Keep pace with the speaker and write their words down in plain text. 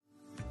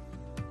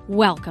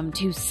Welcome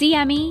to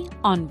CME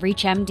on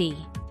ReachMD.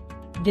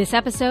 This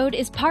episode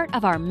is part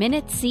of our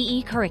Minute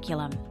CE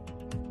curriculum.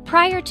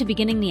 Prior to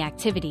beginning the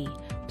activity,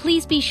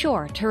 please be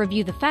sure to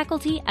review the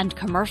faculty and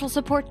commercial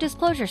support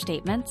disclosure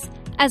statements,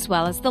 as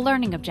well as the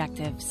learning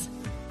objectives.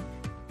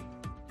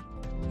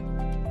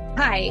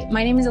 Hi,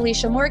 my name is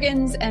Alicia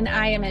Morgans, and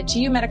I am a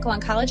GU medical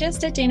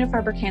oncologist at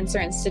Dana-Farber Cancer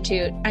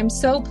Institute. I'm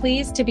so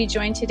pleased to be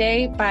joined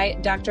today by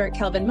Dr.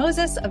 Kelvin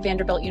Moses of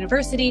Vanderbilt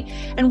University,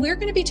 and we're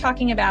going to be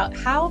talking about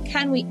how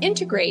can we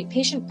integrate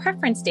patient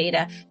preference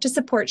data to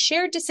support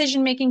shared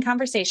decision-making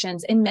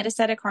conversations in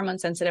metastatic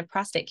hormone-sensitive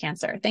prostate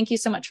cancer. Thank you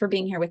so much for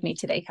being here with me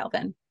today,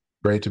 Kelvin.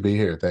 Great to be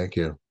here. Thank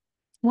you.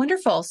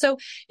 Wonderful. So,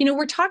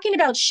 we're talking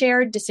about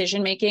shared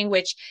decision-making,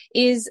 which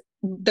is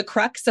the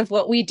crux of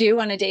what we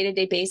do on a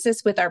day-to-day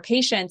basis with our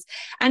patients.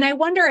 And I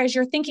wonder, as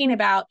you're thinking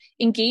about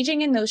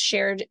engaging in those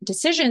shared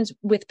decisions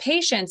with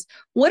patients,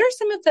 what are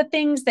some of the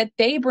things that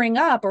they bring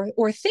up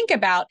or think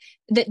about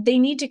that they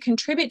need to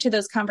contribute to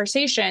those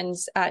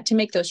conversations to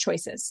make those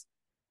choices?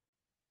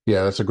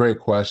 Yeah, that's a great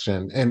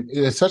question. And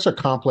it's such a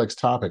complex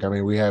topic. I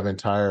mean, we have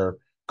entire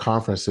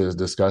conferences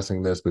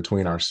discussing this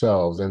between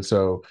ourselves. And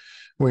so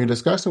when you're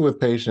discussing with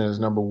patients,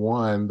 number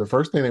one, the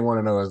first thing they want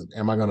to know is,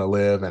 am I going to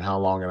live and how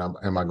long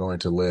am I going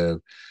to live?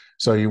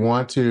 So you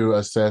want to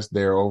assess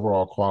their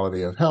overall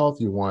quality of health.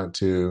 You want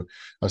to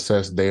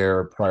assess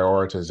their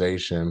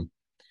prioritization.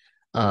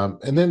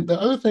 And then the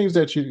other things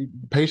that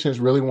patients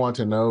really want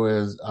to know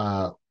is,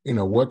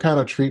 what kind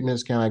of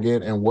treatments can I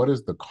get and what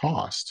is the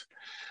cost?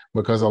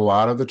 Because a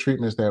lot of the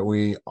treatments that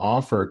we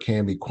offer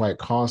can be quite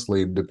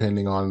costly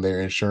depending on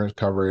their insurance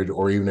coverage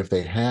or even if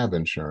they have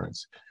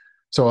insurance.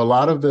 So a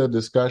lot of the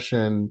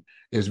discussion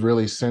is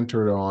really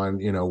centered on,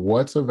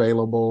 what's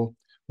available,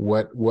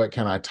 what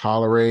can I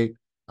tolerate,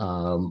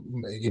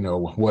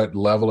 what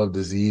level of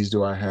disease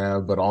do I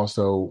have, but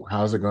also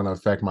how's it going to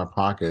affect my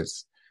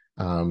pockets?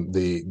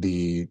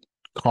 The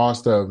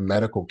cost of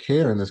medical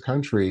care in this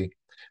country,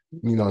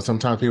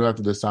 sometimes people have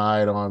to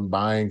decide on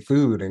buying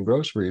food and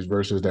groceries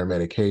versus their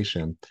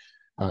medication.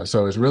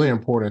 So it's really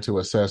important to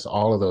assess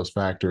all of those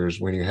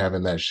factors when you're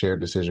having that shared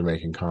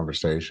decision-making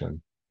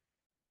conversation.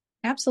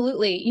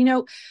 Absolutely.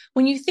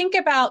 When you think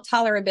about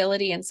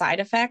tolerability and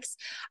side effects,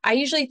 I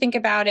usually think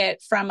about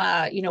it from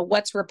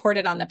what's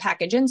reported on the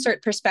package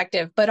insert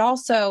perspective, but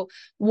also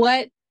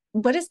what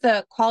is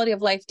the quality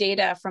of life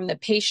data from the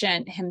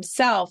patient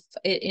himself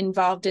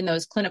involved in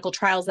those clinical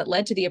trials that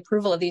led to the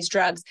approval of these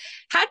drugs?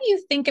 How do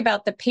you think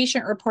about the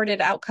patient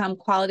reported outcome,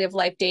 quality of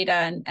life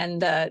data,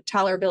 and the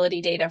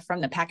tolerability data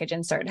from the package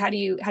insert? How do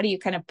you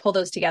kind of pull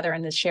those together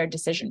in this shared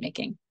decision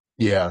making?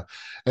 Yeah.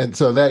 And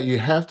so that you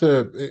have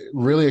to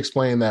really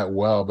explain that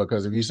well,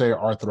 because if you say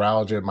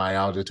arthralgia and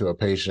myalgia to a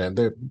patient,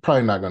 they're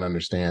probably not going to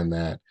understand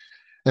that.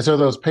 And so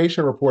those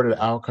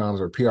patient-reported outcomes,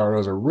 or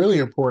PROs, are really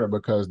important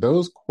because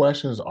those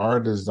questions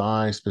are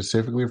designed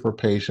specifically for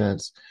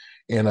patients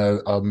in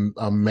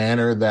a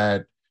manner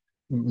that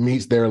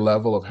meets their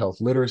level of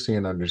health literacy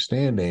and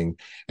understanding.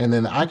 And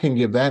then I can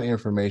give that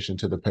information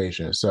to the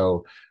patient.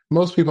 So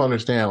most people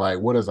understand, like,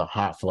 what is a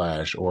hot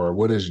flash, or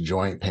what is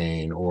joint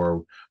pain,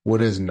 or what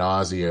is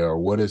nausea, or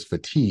what is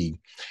fatigue.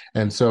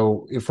 And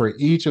so for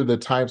each of the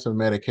types of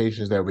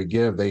medications that we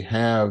give, they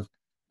have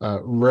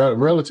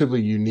relatively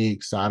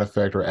unique side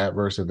effect or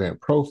adverse event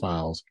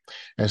profiles.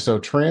 And so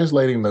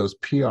translating those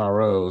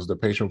PROs, the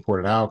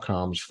patient-reported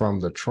outcomes from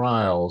the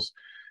trials,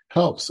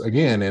 helps,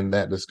 again, in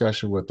that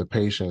discussion with the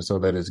patient so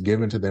that it's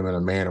given to them in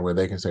a manner where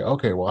they can say,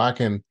 okay, well, I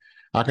can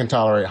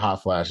tolerate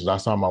hot flashes. I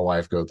saw my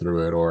wife go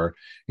through it. Or,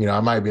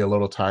 I might be a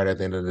little tired at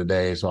the end of the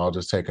day, so I'll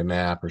just take a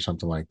nap or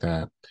something like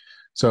that.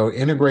 So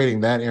integrating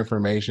that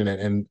information,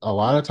 and a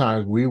lot of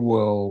times we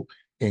will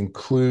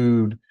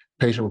include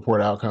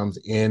patient-reported outcomes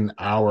in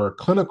our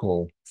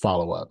clinical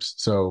follow-ups.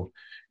 So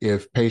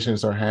if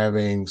patients are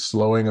having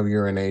slowing of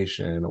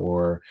urination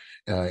or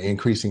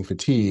increasing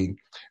fatigue,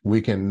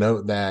 we can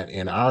note that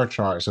in our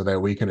chart so that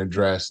we can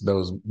address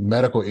those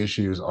medical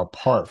issues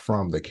apart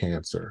from the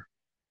cancer.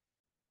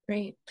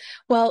 Great.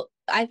 Well,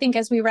 I think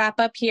as we wrap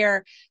up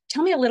here,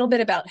 tell me a little bit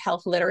about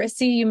health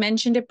literacy. You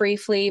mentioned it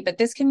briefly, but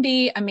this can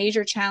be a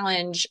major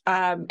challenge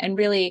and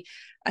really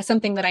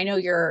something that I know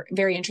you're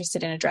very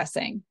interested in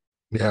addressing.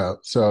 Yeah.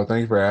 So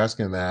thank you for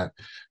asking that.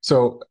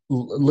 So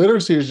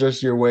literacy is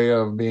just your way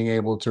of being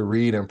able to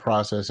read and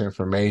process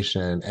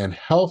information. And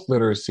health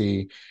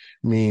literacy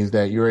means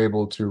that you're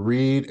able to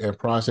read and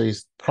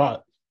process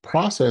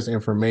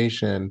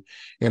information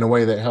in a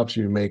way that helps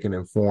you make an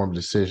informed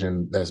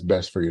decision that's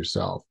best for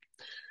yourself.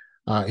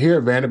 Here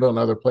at Vanderbilt and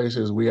other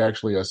places, we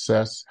actually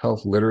assess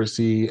health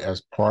literacy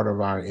as part of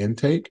our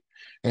intake.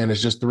 And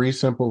it's just 3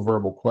 simple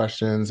verbal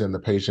questions, and the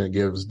patient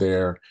gives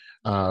their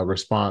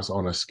response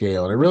on a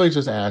scale. And it really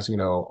just asks,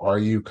 are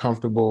you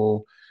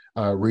comfortable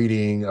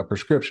reading a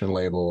prescription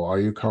label? Are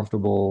you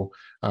comfortable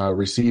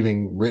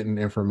receiving written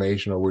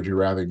information, or would you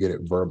rather get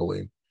it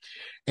verbally?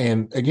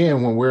 And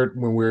again, when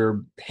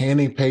we're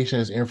handing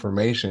patients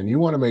information, you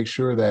want to make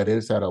sure that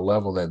it's at a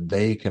level that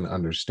they can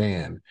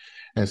understand.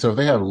 And so if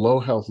they have low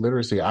health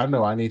literacy, I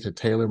know I need to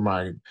tailor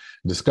my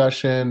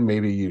discussion,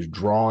 maybe use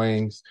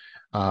drawings.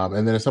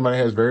 And then if somebody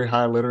has very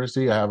high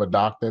literacy, I have a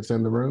doc that's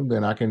in the room,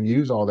 then I can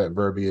use all that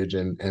verbiage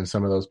and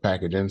some of those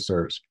package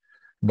inserts.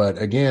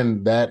 But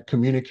again, that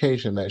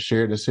communication, that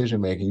shared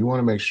decision making, you want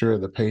to make sure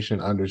the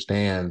patient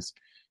understands.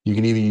 You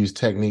can even use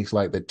techniques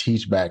like the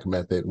teach back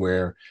method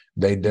where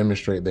they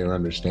demonstrate their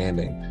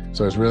understanding.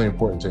 So it's really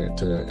important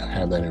to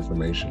have that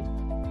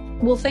information.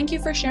 Well, thank you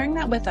for sharing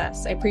that with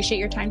us. I appreciate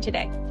your time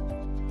today.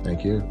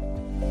 Thank you.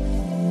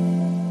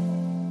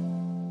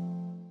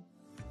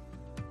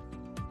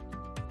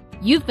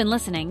 You've been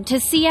listening to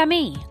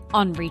CME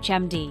on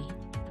ReachMD.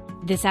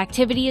 This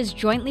activity is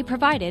jointly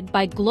provided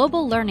by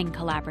Global Learning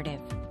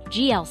Collaborative,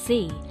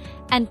 GLC,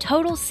 and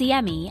Total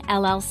CME,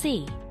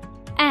 LLC,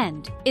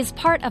 and is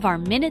part of our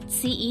Minute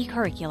CE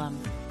curriculum.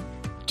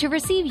 To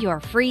receive your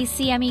free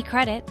CME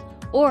credit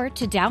or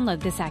to download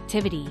this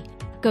activity,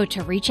 go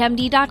to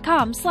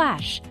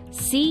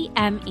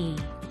reachmd.com/CME.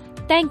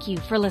 Thank you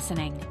for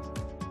listening.